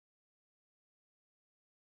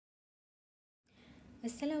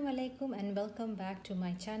Assalamualaikum and welcome back to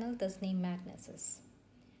my channel Tasneem Madnesses.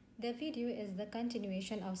 The video is the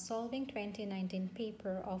continuation of solving 2019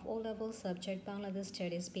 paper of O-level subject Bangladesh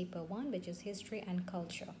Studies paper 1, which is history and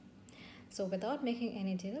culture. So without making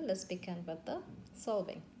any delay, let's begin with the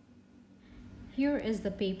solving. Here is the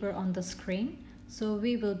paper on the screen. So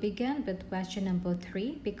we will begin with question number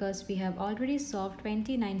 3 because we have already solved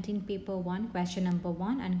 2019 paper 1 question number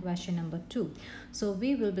 1 and question number 2. So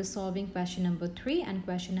we will be solving question number 3 and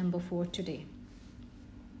question number 4 today.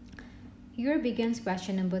 Here begins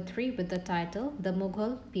question number 3 with the title The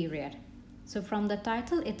Mughal Period. So from the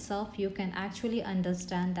title itself you can actually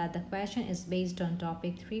understand that the question is based on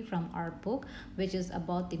topic 3 from our book, which is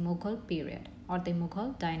about the Mughal period or the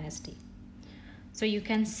Mughal dynasty. So you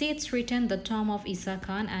can see it's written the tomb of Isa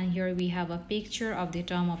Khan, and here we have a picture of the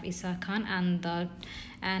tomb of Isa Khan, and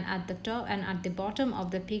at the top and at the bottom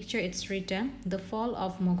of the picture it's written the fall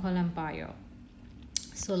of Mughal Empire.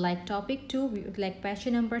 So like topic 2, like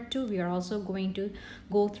question number 2, we are also going to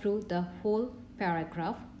go through the whole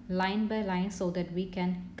paragraph line by line so that we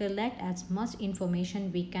can collect as much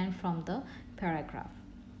information we can from the paragraph.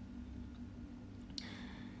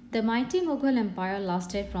 The mighty Mughal Empire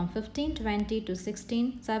lasted from 1520 to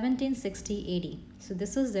 1760 AD. So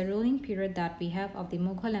this is the ruling period that we have of the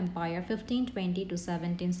Mughal Empire 1520 to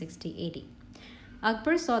 1760 AD.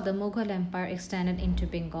 Akbar saw the Mughal Empire extended into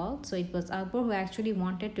Bengal. So it was Akbar who actually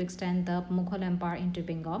wanted to extend the Mughal Empire into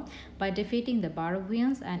Bengal by defeating the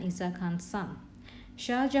Barawians and Isa Khan's son.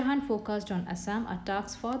 Shah Jahan focused on Assam, a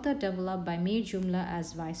task further developed by Mir Jumla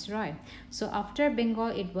as viceroy. So after Bengal,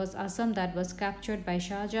 it was Assam that was captured by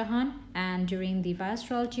Shah Jahan, and during the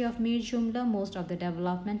viceroyalty of Mir Jumla, most of the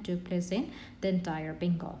development took place in the entire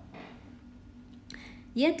Bengal.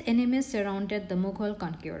 Yet enemies surrounded the Mughal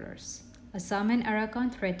conquerors. Assam and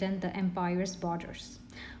Arakan threatened the empire's borders.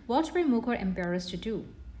 What were Mughal emperors to do?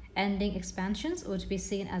 Ending expansions would be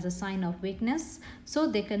seen as a sign of weakness, so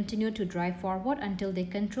they continued to drive forward until they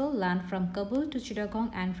controlled land from Kabul to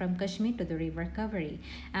Chittagong and from Kashmir to the river Kaveri,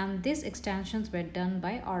 and these extensions were done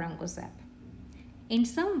by Aurangzeb. In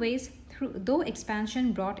some ways, though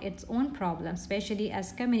expansion brought its own problems, especially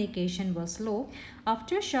as communication was slow,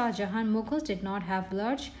 after Shah Jahan, Mughals did not have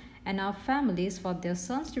large enough families for their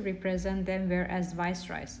sons to represent them whereas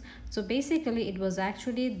viceroys. So basically it was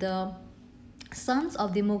actually the sons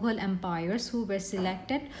of the Mughal empires who were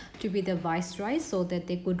selected to be the viceroys so that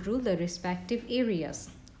they could rule the respective areas.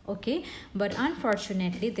 Okay, but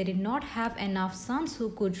unfortunately they did not have enough sons who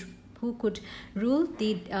could rule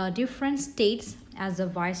the different states as a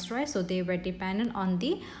viceroy, so they were dependent on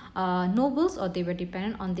the nobles, or they were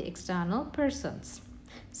dependent on the external persons.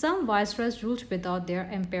 Some viceroys ruled without their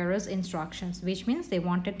emperor's instructions, which means they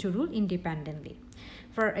wanted to rule independently.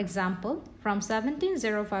 For example, from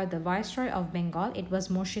 1705, the Viceroy of Bengal, it was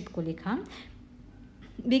Murshid Quli Khan,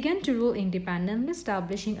 began to rule independently,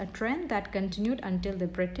 establishing a trend that continued until the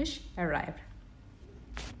British arrived.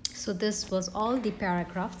 So this was all the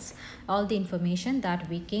paragraphs, all the information that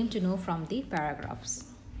we came to know from the paragraphs.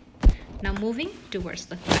 Now moving towards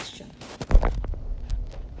the question.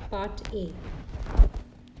 Part A.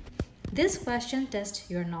 This question tests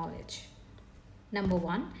your knowledge. Number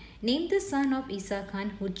 1. Name the son of Isa Khan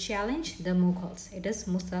who challenged the Mughals. It is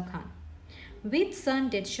Musa Khan. Which son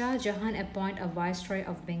did Shah Jahan appoint a viceroy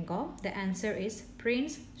of Bengal? The answer is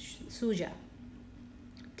Prince Shuja.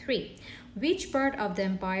 3. Which part of the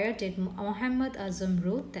empire did Muhammad Azam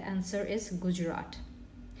rule? The answer is Gujarat.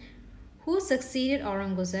 Who succeeded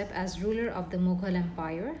Aurangzeb as ruler of the Mughal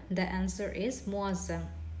Empire? The answer is Muazzam.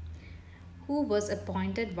 Who was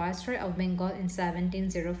appointed viceroy of Bengal in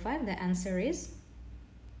 1705? The answer is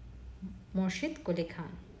Murshid Quli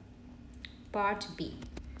Khan. Part B.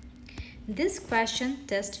 This question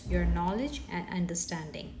tests your knowledge and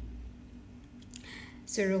understanding.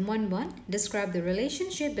 So Roman 1, describe the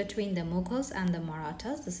relationship between the Mughals and the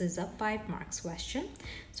Marathas. This is a 5 marks question.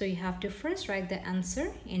 So you have to first write the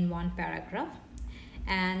answer in one paragraph.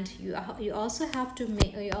 And you also have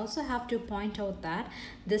to point out that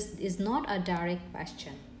this is not a direct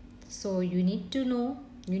question. So you need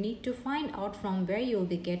to find out from where you will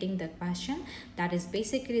be getting the question. That is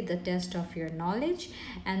basically the test of your knowledge.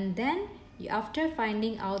 And then after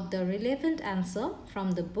finding out the relevant answer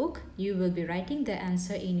from the book, you will be writing the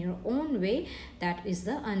answer in your own way. That is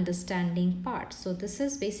the understanding part. So this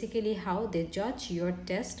is basically how they judge your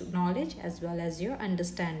test knowledge as well as your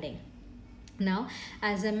understanding. Now,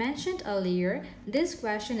 as I mentioned earlier, this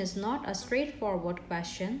question is not a straightforward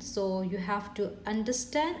question. So you have to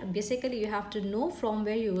understand, basically you have to know from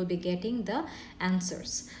where you will be getting the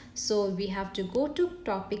answers. So we have to go to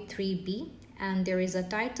topic 3B and there is a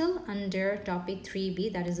title under topic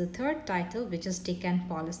 3b, that is the third title, which is Deccan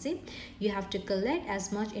policy. You have to collect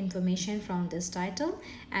as much information from this title,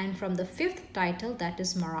 and from the fifth title, that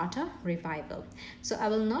is Maratha revival. So I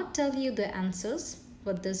will not tell you the answers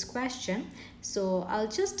for this question, so I'll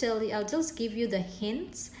just give you the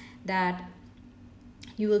hints that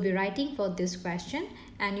you will be writing for this question,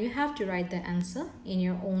 and you have to write the answer in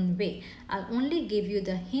your own way. I'll only give you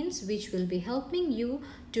the hints which will be helping you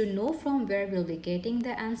to know from where we'll be getting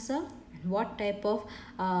the answer, and what type of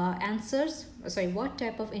what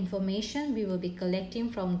type of information we will be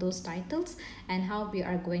collecting from those titles, and how we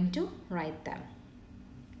are going to write them.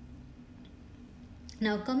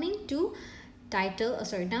 Now coming to title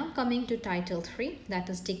 3, that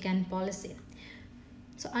is Deccan policy.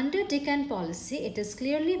 So under Deccan policy, it is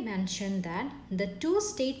clearly mentioned that the two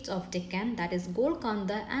states of Deccan, that is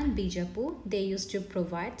Golconda and Bijapur, they used to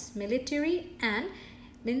provide military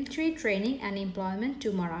training and employment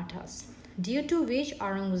to Marathas, due to which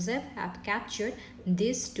Aurangzeb had captured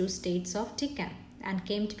these two states of Deccan and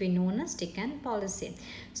came to be known as Deccan policy.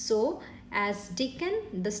 So as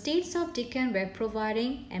Deccan, the states of Deccan were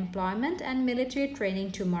providing employment and military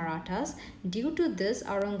training to Marathas. Due to this,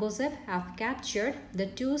 Aurangzeb have captured the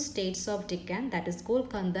two states of Deccan, that is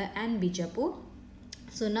Golconda and Bijapur.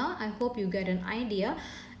 So now I hope you get an idea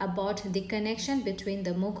about the connection between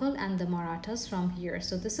the Mughal and the Marathas from here.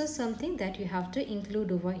 So this is something that you have to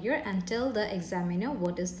include over here and tell the examiner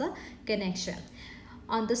what is the connection.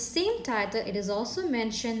 On the same title, it is also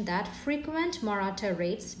mentioned that frequent Maratha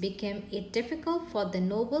raids became it difficult for the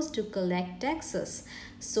nobles to collect taxes.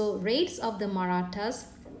 So raids of the Marathas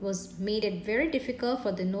made it very difficult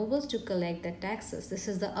for the nobles to collect the taxes. This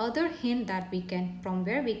is the other hint that from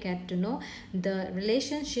where we get to know the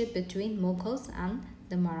relationship between Mughals and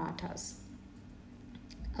the Marathas.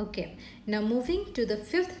 Okay, now moving to the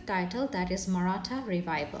fifth title, that is Maratha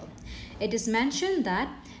revival. It is mentioned that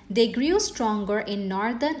they grew stronger in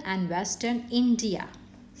northern and western India.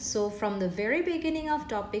 So from the very beginning of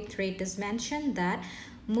topic 3, it is mentioned that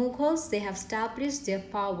Mughals, they have established their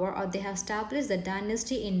power, or they have established the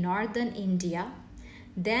dynasty in northern India.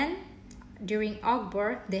 Then during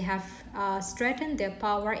Akbar, they have strengthened their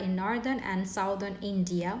power in northern and southern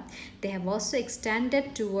India. They have also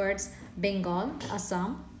extended towards Bengal,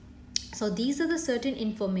 Assam. So these are the certain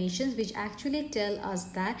informations which actually tell us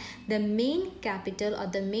that the main capital or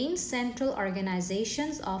the main central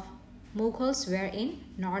organizations of Mughals were in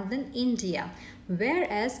northern India.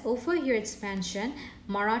 Whereas over here it's mentioned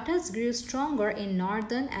Marathas grew stronger in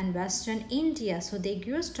northern and western India. So they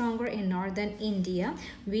grew stronger in northern India,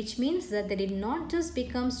 which means that they did not just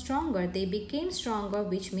become stronger, they became stronger,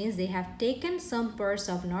 which means they have taken some parts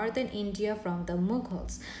of northern India from the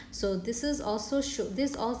Mughals. So this also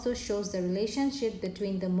shows the relationship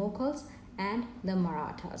between the Mughals and the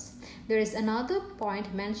Marathas. There is another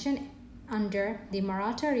point mentioned under the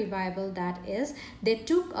Maratha revival, that is, they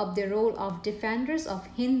took up the role of defenders of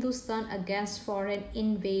Hindustan against foreign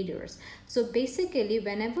invaders. So basically,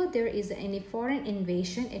 whenever there is any foreign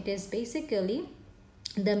invasion, it is basically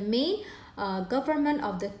the main government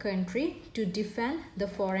of the country to defend the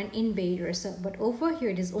foreign invaders. But over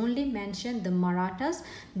here it is only mentioned the Marathas,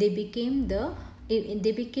 they became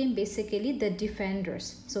basically the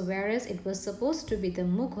defenders. So whereas it was supposed to be the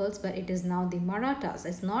Mughals, but it is now the Marathas.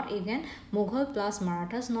 It's not even Mughal plus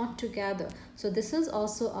Marathas, not together. So this is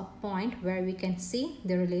also a point where we can see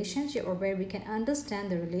the relationship, or where we can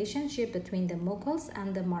understand the relationship between the Mughals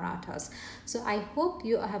and the Marathas. So I hope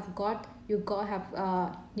you have gotten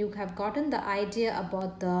the idea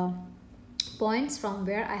about the points from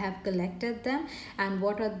where I have collected them, and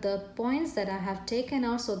what are the points that I have taken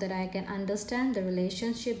out, so that I can understand the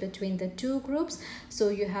relationship between the two groups. So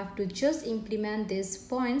you have to just implement these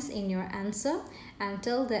points in your answer and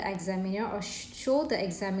tell the examiner, or show the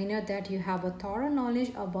examiner, that you have a thorough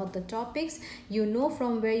knowledge about the topics, you know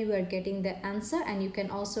from where you are getting the answer, and you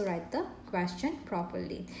can also write the question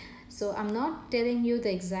properly. So I'm not telling you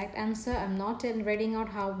the exact answer. I'm not reading out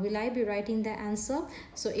how will I be writing the answer.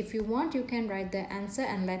 So if you want, you can write the answer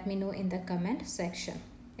and let me know in the comment section.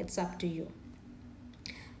 It's up to you.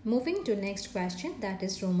 Moving to next question, that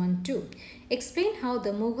is Roman 2. Explain how the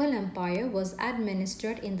Mughal Empire was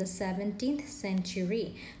administered in the 17th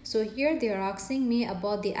century. So here they are asking me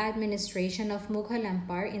about the administration of Mughal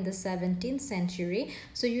Empire in the 17th century.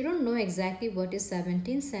 So you don't know exactly what is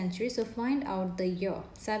 17th century, so find out the year.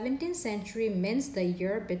 17th century means the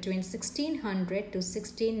year between 1600 to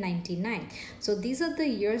 1699. So these are the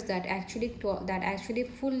years that actually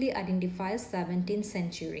fully identifies 17th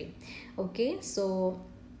century. Okay, so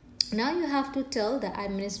Now you have to tell the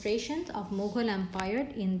administration of Mughal Empire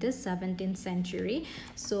in the 17th century.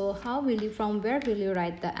 So how will you, from where will you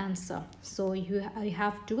write the answer? So you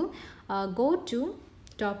have to go to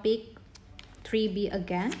topic 3b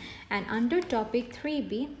again, and under topic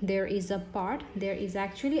 3b there is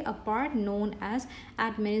actually a part known as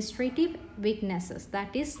administrative weaknesses.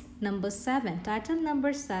 That is number 7. Title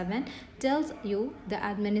number 7 tells you the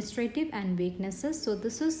administrative and weaknesses. So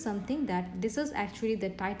this is actually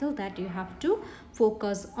the title that you have to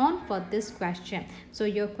focus on for this question. So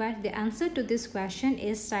the answer to this question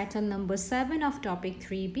is title number 7 of topic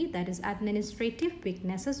 3b, that is administrative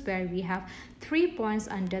weaknesses, where we have 3 points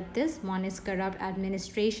under this. One is corrupt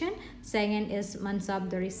administration, second is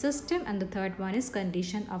Mansabdari system, and the third one is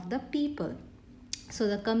condition of the people. So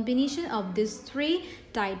the combination of these 3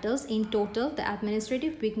 titles in total, the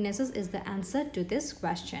administrative weaknesses, is the answer to this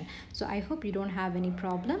question. So I hope you don't have any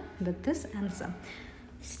problem with this answer.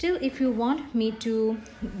 Still, if you want me to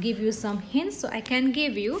give you some hints, so I can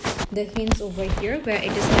give you the hints over here, where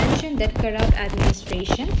it is mentioned that corrupt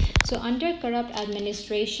administration. So under corrupt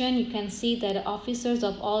administration, you can see that officers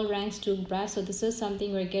of all ranks took bribes. So this is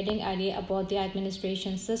something we're getting idea about the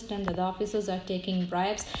administration system, that the officers are taking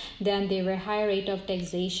bribes. Then there were high rate of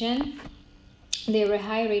taxation. Then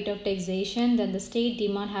the state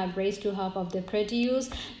demand have raised to half of the produce.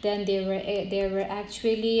 Then there were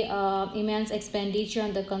actually immense expenditure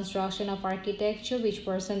on the construction of architecture, which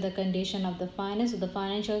worsened the condition of the finance. So the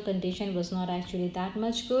financial condition was not actually that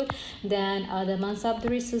much good. Then the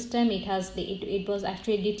Mansabdari system, it was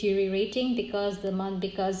actually deteriorating because the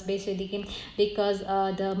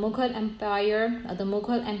Mughal Empire, the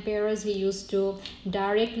Mughal emperors, he used to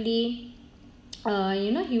directly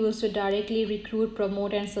he used to directly recruit,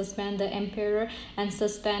 promote, and suspend the emperor, and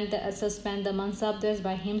suspend the Mansabdars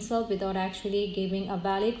by himself without actually giving a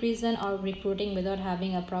valid reason, or recruiting without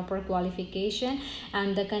having a proper qualification.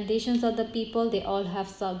 And the conditions of the people, they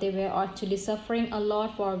were actually suffering a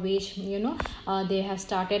lot, for which they have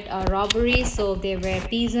started robbery. So there were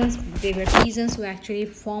peasants who actually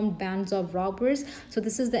formed bands of robbers. So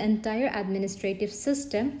this is the entire administrative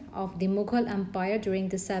system of the Mughal Empire during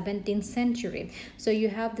the 17th century. So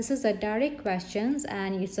this is a direct questions,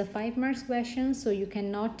 and it's a 5 marks question, so you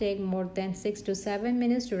cannot take more than 6 to 7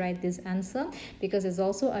 minutes to write this answer, because it's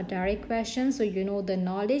also a direct question. So you know the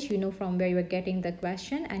knowledge, you know from where you're getting the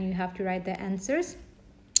question, and you have to write the answers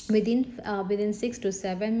within 6 to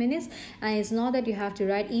 7 minutes. And it's not that you have to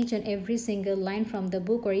write each and every single line from the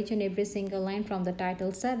book, or each and every single line from the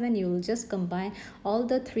title 7. You will just combine all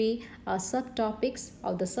the 3 subtopics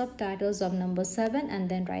of the subtitles of number 7 and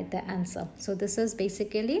then write the answer. So this is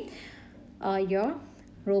basically your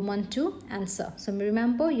Roman 2 answer. So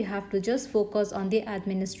remember, you have to just focus on the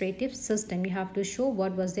administrative system. You have to show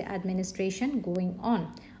what was the administration going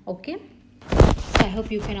on. Okay, I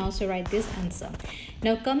hope you can also write this answer.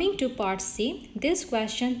 Now coming to part C, this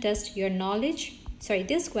question tests your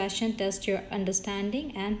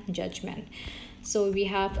understanding and judgment. So we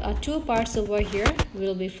have 2 parts over here.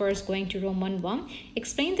 We'll be first going to Roman 1.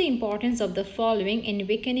 Explain the importance of the following in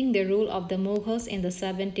weakening the rule of the Mughals in the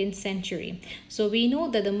 17th century. So we know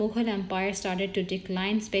that the Mughal Empire started to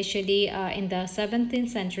decline, especially in the 17th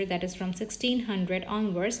century, that is from 1600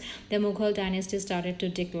 onwards. The Mughal dynasty started to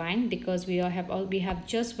decline, because we have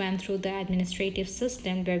just went through the administrative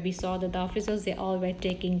system, where we saw that the officers, they all were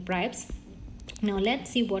taking bribes. Now let's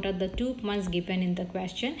see what are the 2 points given in the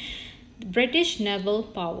question. British naval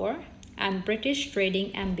power and British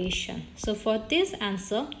trading ambition. So for this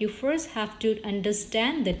answer, you first have to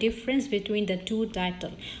understand the difference between the 2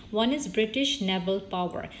 titles. One is British naval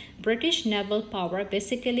power. British naval power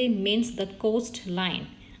basically means the coastline.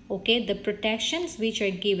 Okay, the protections which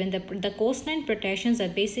are given, the coastline protections are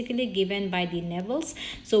basically given by the navals.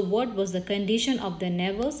 So what was the condition of the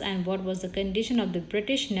navals and what was the condition of the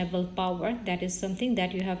British naval power? That is something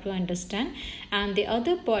that you have to understand. And the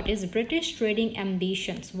other part is British trading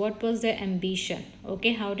ambitions. What was their ambition?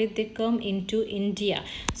 Okay, how did they come into India?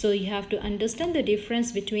 So you have to understand the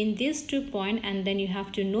difference between these 2 points, and then you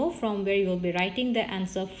have to know from where you will be writing the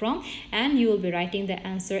answer from, and you will be writing the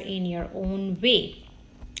answer in your own way.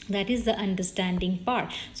 That is the understanding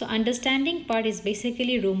part. So understanding part is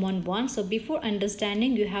basically Roman 1. So before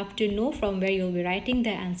understanding, you have to know from where you'll be writing the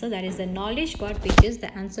answer. That is the knowledge part, which is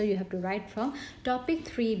the answer you have to write from topic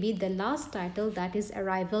 3b, the last title, that is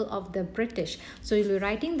arrival of the British. So you'll be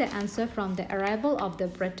writing the answer from the arrival of the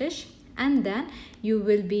British. and then you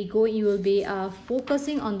will be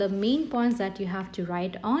focusing on the main points that you have to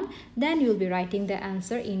write on. Then you'll be writing the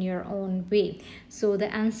answer in your own way. So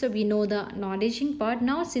the answer, we know the knowledging part.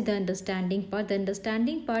 Now see the understanding part. The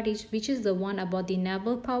understanding part is which is the one about the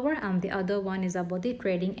naval power, and the other one is about the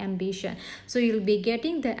trading ambition. So you'll be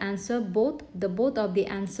getting the answer, both of the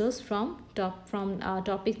answers from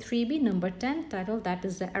topic 3b number 10 title, that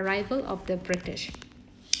is the arrival of the British.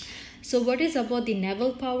 So what is about the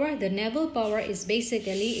naval power? The naval power is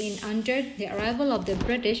basically in under the arrival of the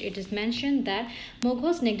British. It is mentioned that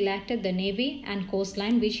Mughals neglected the navy and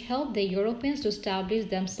coastline, which helped the Europeans to establish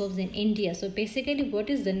themselves in India. So basically, what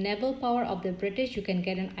is the naval power of the British? You can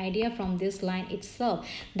get an idea from this line itself.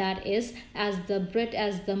 That is, as the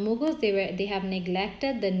Mughals, they have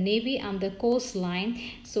neglected the navy and the coastline,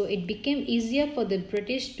 so it became easier for the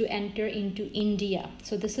British to enter into India.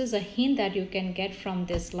 So this is a hint that you can get from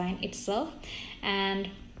this line itself. And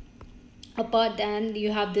apart, then you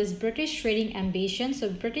have this British trading ambition. So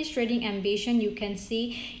British trading ambition, you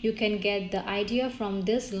can get the idea from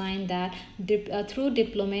this line that through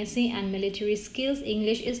diplomacy and military skills,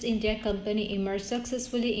 English East India Company emerged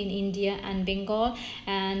successfully in India and Bengal,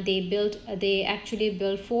 and they actually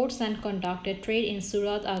built forts and conducted trade in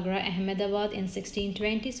Surat, Agra, Ahmedabad in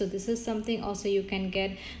 1620. So this is something also you can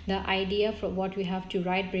get the idea for what we have to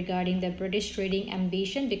write regarding the British trading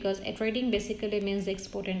ambition, because trading basically means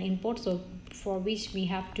export and import. So for which we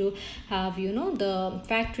have to have the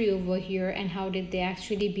factory over here, and how did they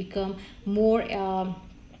actually become more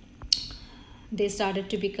they started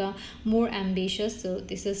to become more ambitious. So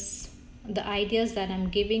this is the ideas that I'm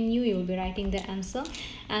giving you. You will be writing the answer.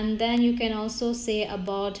 And then you can also say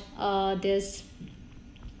about this,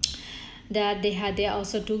 that they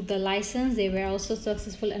also took the license. They were also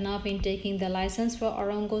successful enough in taking the license for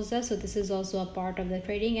Aurangzeb. So this is also a part of the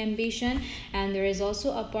trading ambition. And there is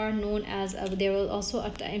also a part known as there was also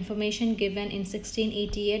information given in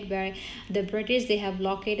 1688 where the British, they have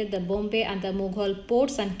blockaded the Bombay and the Mughal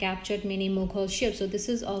ports and captured many Mughal ships. So this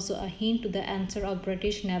is also a hint to the answer of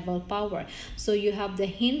British naval power. So you have the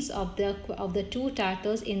hints of the two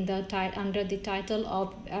titles in the under the title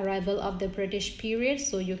of arrival of the British period.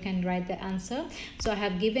 So you can write the answer. So I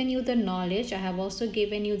have given you the knowledge. I have also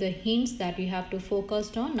given you the hints that you have to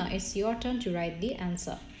focus on. Now it's your turn to write the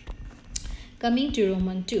answer. Coming to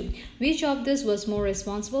Roman 2. Which of this was more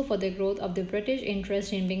responsible for the growth of the British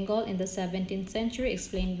interest in Bengal in the 17th century?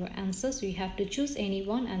 Explain your answer. So you have to choose any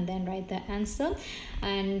one and then write the answer.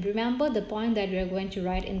 And remember the point that we are going to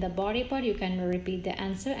write in the body part. You can repeat the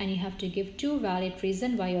answer, and you have to give two valid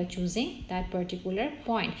reasons why you are choosing that particular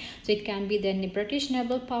point. So it can be the British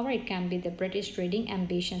naval power, it can be the British trading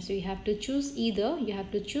ambition. So you have to choose either. You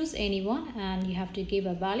have to choose any one, and you have to give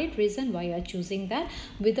a valid reason why you are choosing that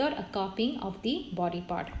without a copying of the body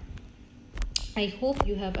part. I hope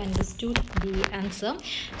you have understood the answer.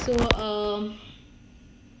 So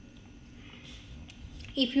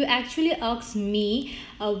if you actually ask me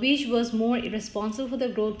which was more responsible for the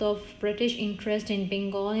growth of British interest in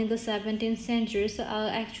Bengal in the 17th century, so I'll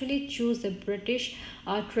actually choose the British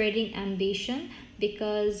trading ambition,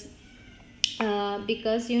 because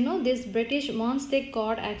this British, once they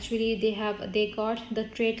got they got the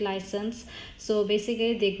trade license. So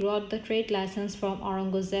basically they got the trade license from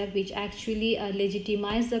Aurangzeb, which actually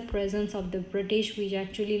legitimized the presence of the British, which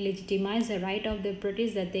actually legitimized the right of the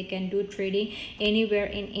British that they can do trading anywhere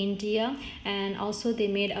in India. And also they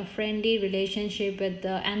made a friendly relationship with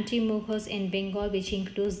the anti-Mughals in Bengal, which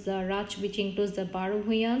includes the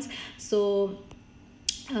Barabhuyans. So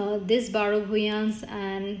this Barabhuyans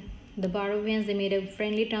and the Barabhuyans, they made a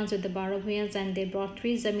friendly terms with the Barabhuyans, and they brought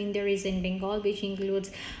 3 zamindaries in Bengal, which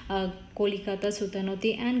includes Kolikata,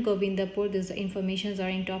 Sultanati and Govindapur. These informations are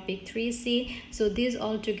in topic 3c. So these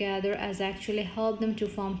all together has actually helped them to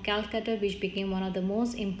form Calcutta, which became one of the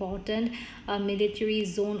most important military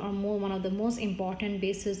zone, or one of the most important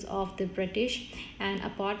bases of the British. And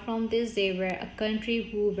apart from this, they were a country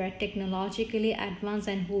who were technologically advanced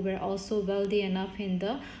and who were also wealthy enough in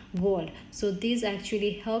the world. So these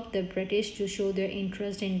actually helped the British to show their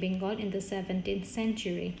interest in Bengal in the 17th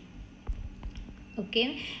century.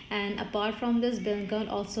 Okay, and apart from this, Bengal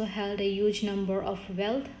also held a huge number of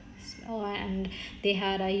wealth, and they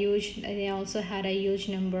also had a huge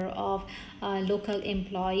number of local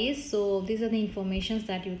employees. So these are the informations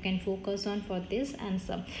that you can focus on for this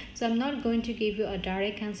answer. So I'm not going to give you a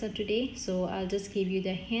direct answer today, so I'll just give you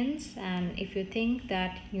the hints. And if you think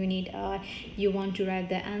that you want to write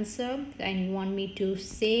the answer and you want me to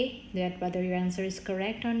say that whether your answer is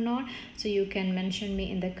correct or not, so you can mention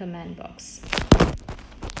me in the comment box.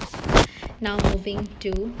 Now moving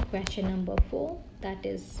to question number 4, that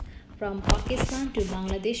is from Pakistan to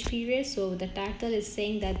Bangladesh period. So the title is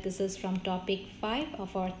saying that this is from topic 5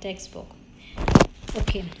 of our textbook.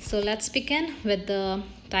 Okay, so let's begin with the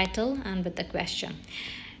title and with the question.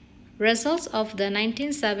 Results of the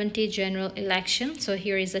 1970 general election. So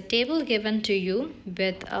here is a table given to you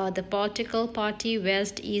with the political party,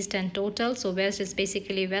 West, East and total. So West is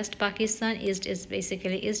basically West Pakistan, East is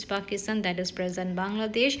basically East Pakistan, that is present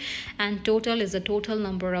Bangladesh, and total is the total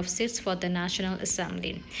number of seats for the National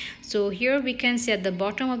Assembly. So here we can see at the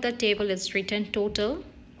bottom of the table it's written total.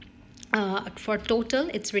 For total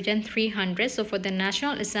it's written 300. So for the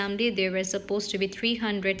National Assembly there were supposed to be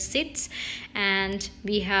 300 seats, and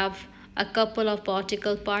we have a couple of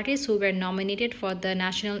political parties who were nominated for the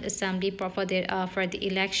National Assembly for the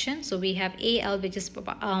election. So we have AL, which is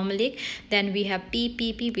Awami League, then we have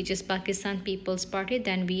PPP, which is Pakistan People's Party,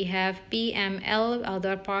 then we have PML,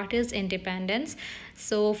 other parties, independents.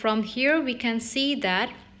 So from here we can see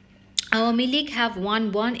that Awami League have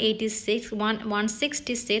won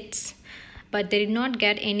 160 seats, but they did not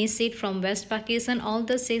get any seat from West Pakistan. All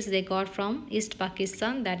the seats they got from East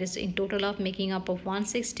Pakistan, that is in total of making up of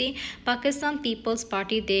 160. Pakistan People's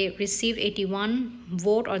Party, they received 81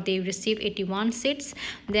 vote, or they received 81 seats.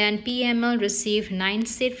 Then PML received 9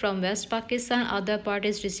 seats from West Pakistan. Other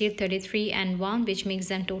parties received 33 and 1, which makes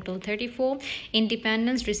them total 34.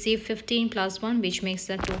 Independents received 15 plus 1, which makes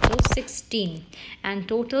them total 16. And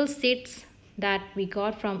total seats that we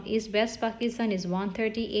got from West Pakistan is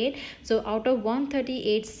 138. So out of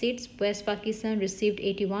 138 seats, West Pakistan received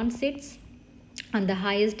 81 seats, and the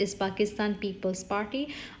highest is Pakistan People's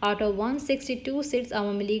Party. Out of 162 seats,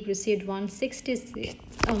 Awami League received 160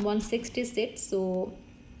 seats. So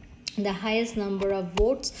the highest number of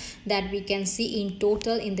votes that we can see in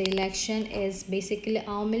total in the election is basically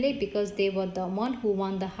Awami League, because they were the one who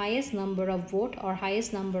won the highest number of vote or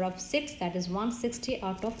highest number of seats, that is 160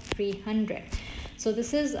 out of 300. So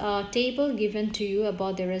this is a table given to you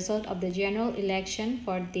about the result of the general election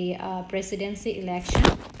for the presidency election.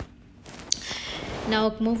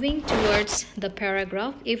 Now moving towards the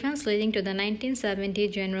paragraph, events leading to the 1970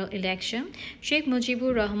 general election. Sheikh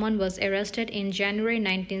Mujibur Rahman was arrested in January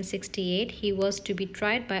 1968. He was to be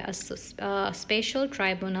tried by a special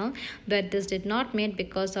tribunal, but this did not meet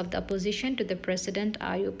because of the opposition to the President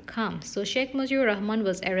Ayub Khan. So Sheikh Mujibur Rahman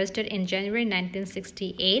was arrested in January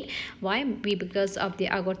 1968. Why? Because of the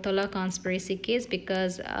Agartala conspiracy case.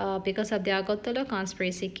 Because of the Agartala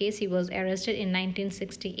conspiracy case, he was arrested in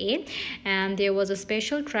 1968, and there was a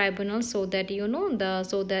special tribunal so that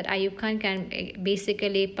Ayub Khan can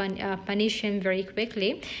basically punish him very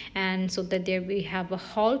quickly, and so that there we have a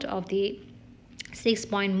halt of the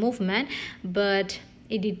 6-point movement. But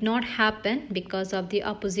it did not happen because of the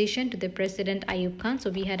opposition to the President Ayub Khan. So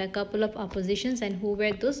we had a couple of oppositions, and who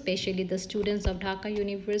were those? Especially the students of Dhaka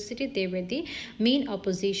University. They were the main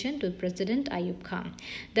opposition to President Ayub Khan.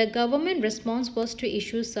 The government response was to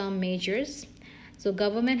issue some measures. So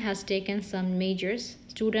government has taken some measures.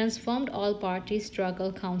 Students formed All Party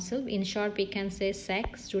Struggle Council, in short we can say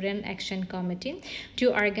SAC, Student Action Committee,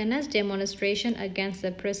 to organize demonstration against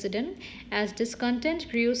the president. As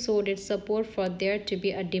discontent grew, so did support for there to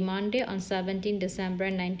be a demand day on 17 December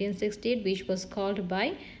 1968, which was called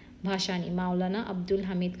by Bhashani, Maulana Abdul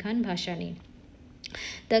Hamid Khan Bhashani.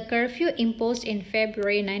 The curfew imposed in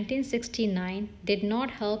February 1969 did not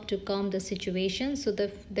help to calm the situation. So the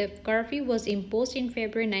curfew was imposed in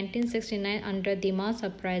February 1969 under the mass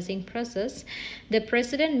uprising process. The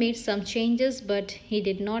president made some changes, but he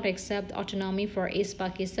did not accept autonomy for East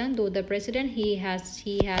Pakistan. Though the president he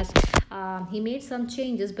made some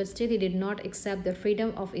changes, but still he did not accept the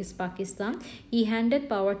freedom of East Pakistan. He handed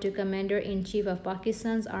power to Commander-in-Chief of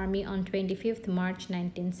Pakistan's army on 25th March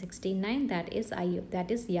 1969. That is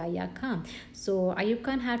Yahya Khan. So Ayub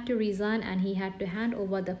Khan had to resign, and he had to hand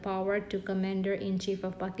over the power to Commander-in-Chief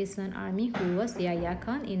of Pakistan Army, who was Yahya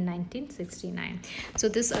Khan, in 1969. So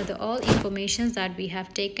these are the all informations that we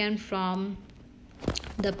have taken from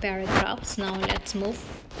the paragraphs. Now let's move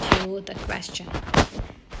to the question.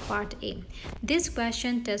 Part A. This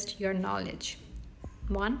question tests your knowledge.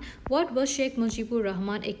 1. What was Sheikh Mujibur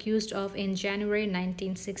Rahman accused of in January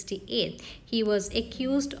 1968? He was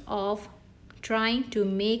accused of trying to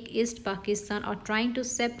make East Pakistan, or trying to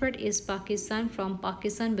separate East Pakistan from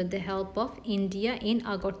Pakistan with the help of India in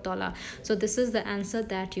Agartala. So this is the answer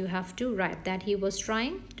that you have to write, that he was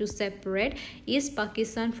trying to separate East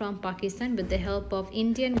Pakistan from Pakistan with the help of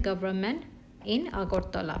Indian government in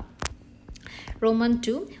Agartala. Roman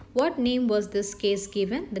 2. What name was this case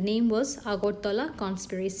given? The name was Agartala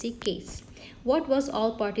Conspiracy Case. What was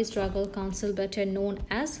All Party Struggle Council, better known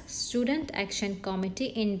as Student Action Committee,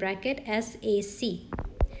 in bracket SAC?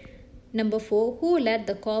 Number 4, who led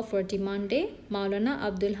the call for Demand Day? Maulana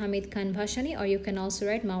Abdul Hamid Khan Bhashani, or you can also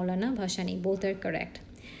write Maulana Bhashani. Both are correct.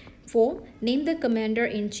 4. Name the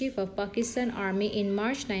commander-in-chief of Pakistan Army in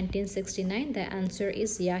March 1969. The answer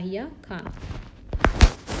is Yahya Khan.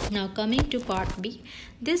 Now coming to part B,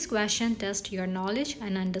 this question tests your knowledge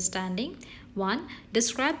and understanding. 1.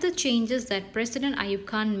 Describe the changes that President Ayub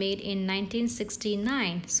Khan made in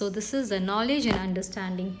 1969. So this is the knowledge and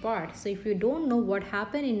understanding part. So if you don't know what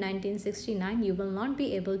happened in 1969, you will not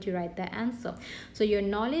be able to write the answer. So your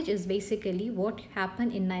knowledge is basically what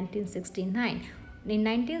happened in 1969. In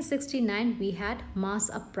 1969, we had mass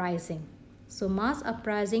uprising. So mass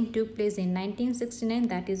uprising took place in 1969.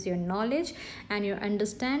 That is your knowledge, and your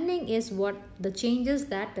understanding is what the changes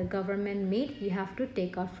that the government made. You have to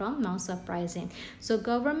take out from mass uprising. So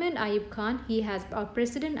government Ayub Khan,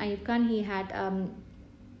 President Ayub Khan,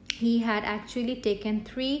 he had actually taken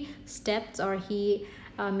 3 steps, or he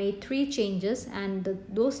made 3 changes, and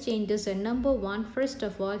those changes are: number 1, first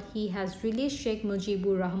of all, he has released Sheikh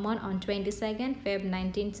Mujibur Rahman on 22nd Feb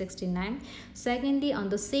 1969. Secondly, on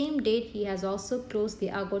the same date, he has also closed the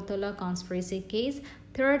Agartala conspiracy case.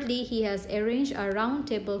 Thirdly, he has arranged a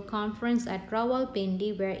roundtable conference at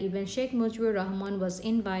Rawalpindi where even Sheikh Mujibur Rahman was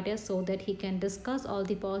invited so that he can discuss all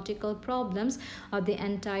the political problems of the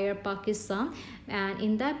entire Pakistan. And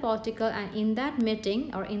in that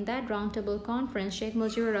meeting, or in that roundtable conference, Sheikh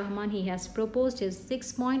Mujibur Rahman, he has proposed his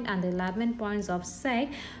 6-point and 11 points of SAG,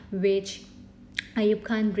 which Ayub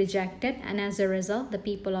Khan rejected, and as a result, the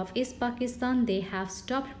people of East Pakistan, they have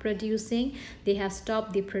stopped producing, they have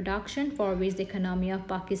stopped the production, for which the economy of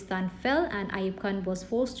Pakistan fell, and Ayub Khan was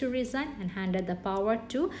forced to resign and handed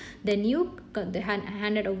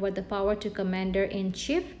over the power to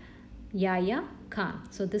Commander-in-Chief Yahya Khan.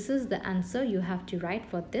 So this is the answer you have to write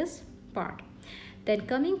for this part. Then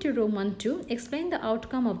coming to Roman 2, explain the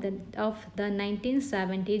outcome of the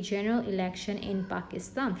 1970 general election in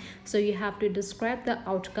Pakistan. So you have to describe the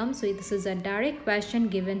outcome. So this is a direct question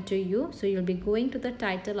given to you. So you'll be going to the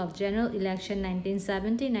title of general election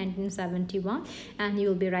 1970-1971, and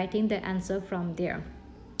you'll be writing the answer from there.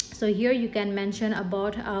 So here you can mention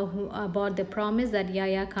about the promise that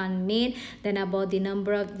Yahya Khan made, then about the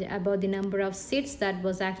number of seats that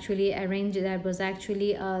was actually arranged,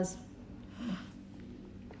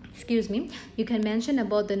 you can mention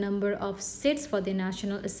about the number of seats for the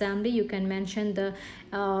National Assembly. You can mention the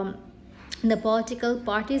political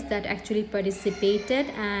parties that actually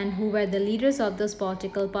participated and who were the leaders of those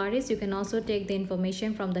political parties. You can also take the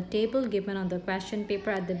information from the table given on the question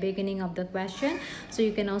paper at the beginning of the question. So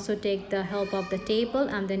you can also take the help of the table,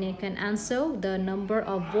 and then you can answer the number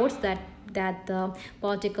of votes that the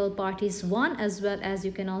political parties won, as well as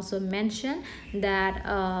you can also mention that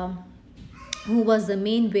who was the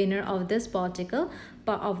main winner of this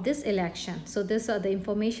election. So these are the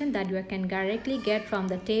information that you can directly get from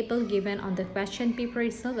the table given on the question paper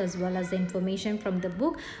itself, as well as the information from the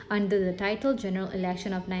book under the title General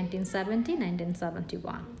Election of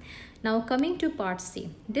 1970-1971. Now coming to part C.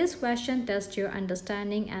 This question tests your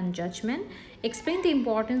understanding and judgment. Explain the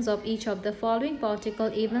importance of each of the following political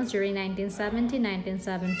events during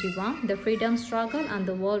 1970-1971, the freedom struggle and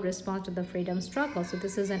the world response to the freedom struggle. So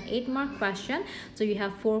this is an 8-mark question. So you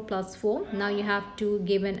have 4 plus 4. Now you have to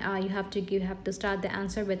start the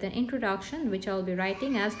answer with an introduction, which I'll be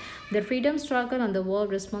writing as the freedom struggle and the world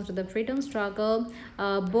response to the freedom struggle.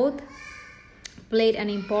 Both played an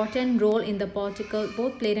important role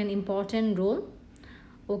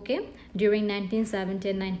during 1970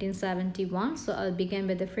 and 1971. So I'll begin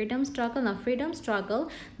with the freedom struggle. Now freedom struggle,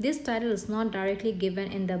 this title is not directly given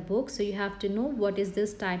in the book, so you have to know what is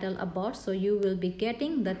this title about. So you will be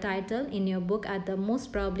getting the title in your book at the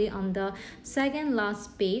most probably on the second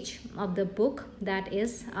last page of the book, that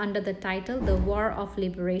is under the title The War of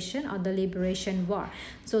Liberation or the Liberation War.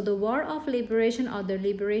 So the War of Liberation or the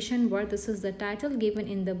Liberation War, this is the title given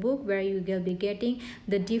in the book, where you will be getting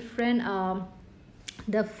the different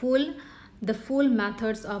the full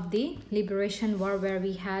methods of the liberation war, where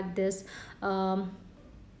we had this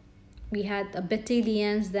we had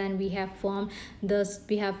battalions, then we have formed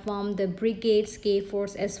the brigades, K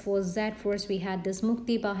Force, S Force, Z Force. We had this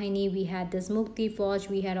Mukti Bahini, we had this Mukti Fauj,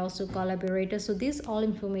 we had also collaborators. So these all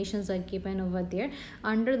informations are given over there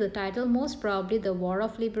under the title most probably The War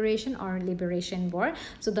of Liberation or Liberation War.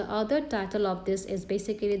 So the other title of this is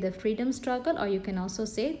basically the freedom struggle, or you can also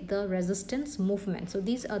say the resistance movement. So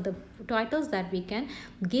these are the titles that we can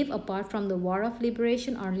give apart from the War of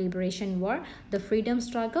Liberation or Liberation War, the freedom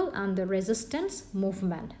struggle, and the resistance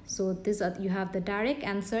movement. So you have the direct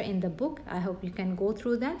answer in the book. I hope you can go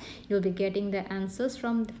through them. You'll be getting the answers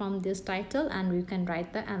from this title, and you can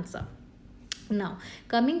write the answer. Now,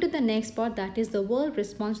 coming to the next part, that is the world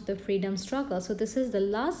response to the freedom struggle. So this is the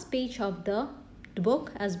last page of the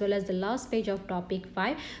book as well as the last page of topic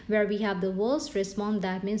 5, where we have the world's response.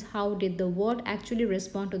 That means how did the world actually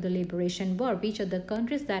respond to the liberation war, which are the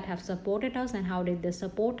countries that have supported us and how did they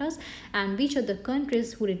support us, and which are the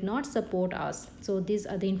countries who did not support us. So these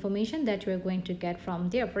are the information that we're going to get from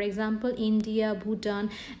there. For example, India, Bhutan,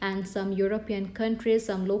 and some European countries,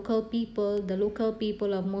 some local people, the local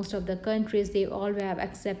people of most of the countries, they all have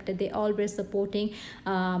accepted, they all were supporting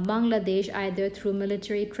Bangladesh, either through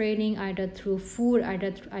military training, either through food,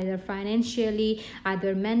 either financially,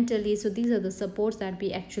 either mentally. So these are the supports that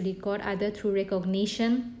we actually got, either through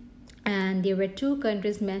recognition. And there were 2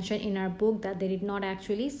 countries mentioned in our book that they did not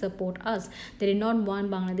actually support us. They did not want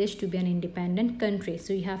Bangladesh to be an independent country.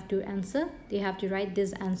 So you have to answer, you have to write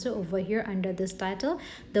this answer over here under this title,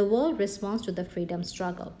 the world response to the freedom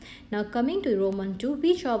struggle. Now coming to Roman 2,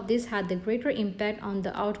 which of these had the greater impact on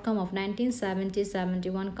the outcome of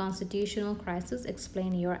 1970-71 constitutional crisis?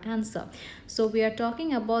 Explain your answer. So we are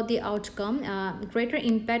talking about the outcome, greater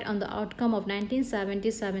impact on the outcome of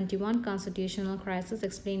 1970-71 constitutional crisis.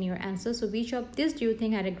 Explain your answer. So which of these do you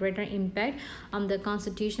think had a greater impact on the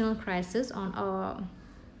constitutional crisis on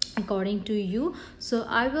according to you? So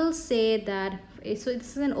I will say that, so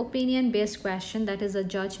this is an opinion based question, that is a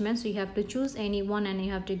judgment. So you have to choose any one and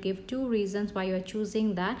you have to give 2 reasons why you are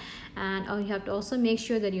choosing that, and you have to also make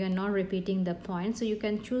sure that you are not repeating the point. So you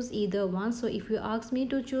can choose either one. So if you ask me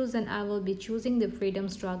to choose, then I will be choosing the freedom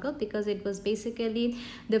struggle, because it was basically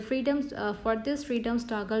the freedoms. For this freedom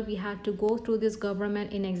struggle, we had to go through this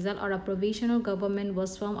government in exile, or a provisional government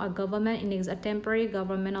was formed, or government in exile, a temporary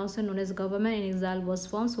government also known as government in exile was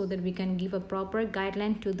formed, so that we can give a proper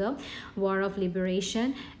guideline to the war of liberation.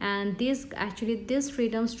 And this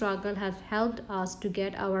freedom struggle has helped us to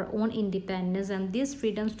get our own independence, and this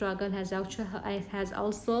freedom struggle has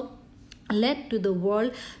also led to the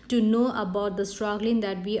world to know about the struggling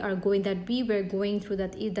that we were going through,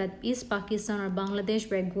 that East Pakistan or Bangladesh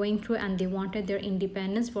were going through, and they wanted their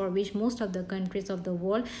independence, for which most of the countries of the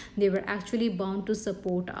world, they were actually bound to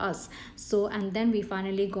support us. So, and then we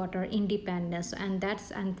finally got our independence, and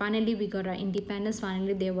finally we got our independence.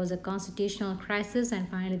 Finally there was a constitutional crisis, and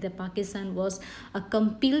finally the Pakistan was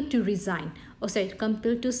compelled to resign,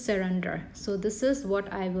 compelled to surrender. So this is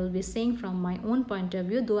what I will be saying from my own point of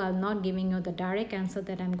view, though I'm not giving you the direct answer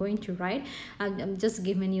that I'm going to write. I'm just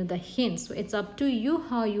giving you the hints. So it's up to you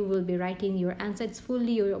how you will be writing your answer. It's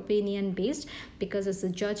fully your opinion based, because it's a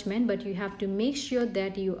judgment, but you have to make sure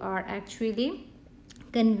that you are actually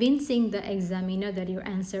convincing the examiner that your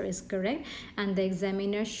answer is correct, and the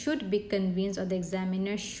examiner should be convinced, or the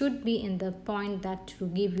examiner should be in the point that to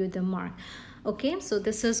give you the mark. Okay, so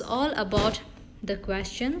this is all about the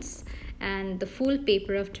questions and the full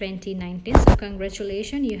paper of 2019. So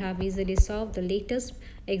congratulations, you have easily solved the latest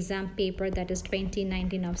exam paper, that is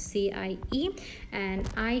 2019 of CIE, and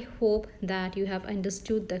I hope that you have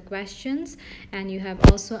understood the questions and you have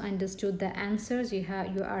also understood the answers. You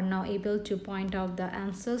are now able to point out the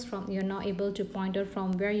answers you're now able to point out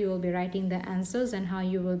from where you will be writing the answers and how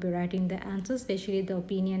you will be writing the answers, especially the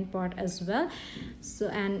opinion part as well. So,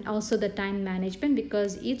 and also the time management,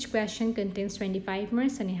 because each question contains 25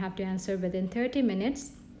 minutes and you have to answer within 30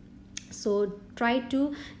 minutes. So try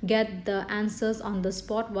to get the answers on the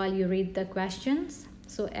spot while you read the questions,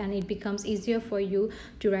 so and it becomes easier for you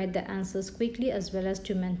to write the answers quickly as well as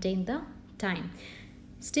to maintain the time.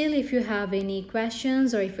 Still, if you have any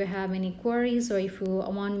questions, or if you have any queries, or if you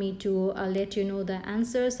want me to let you know the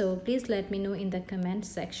answer, so please let me know in the comment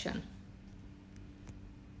section.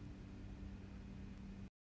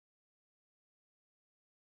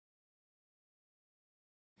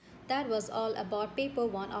 That was all about paper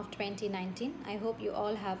 1 of 2019. I hope you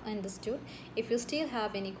all have understood. If you still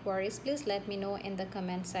have any queries, please let me know in the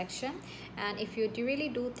comment section. And if you really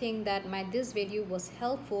do think that this video was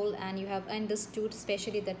helpful and you have understood,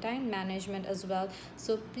 especially the time management as well,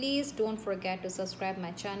 so please don't forget to subscribe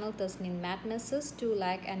my channel Tasneem Mathmasses, to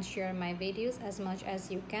like and share my videos as much as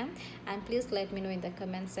you can, and please let me know in the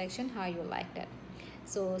comment section how you liked it.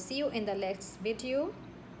 So see you in the next video.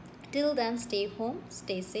 Till then, stay home,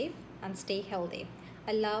 stay safe and stay healthy.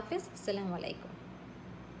 Allah Hafiz. Assalamu alaikum.